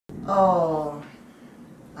Oh,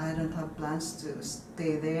 I don't have plans to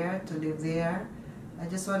stay there, to live there. I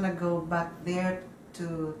just want to go back there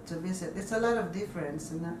to visit. It's a lot of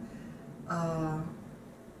difference, you know.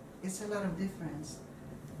 It's a lot of difference.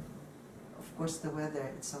 Of course, the weather,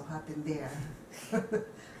 it's so hot in there.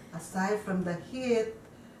 Aside from the heat,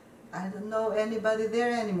 I don't know anybody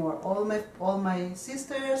there anymore. All my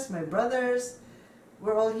sisters, my brothers,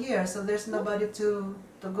 we're all here, so there's nobody to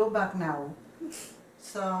go back now.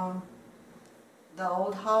 So the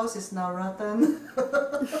old house is now rotten.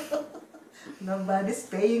 Nobody's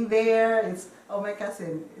staying there. My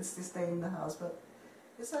cousin is staying in the house, but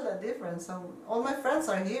it's a lot different. So all my friends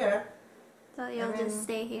are here. So you'll just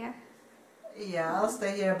stay here? Yeah, I'll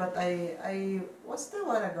stay here, but I still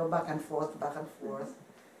want to go back and forth,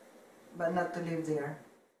 but not to live there.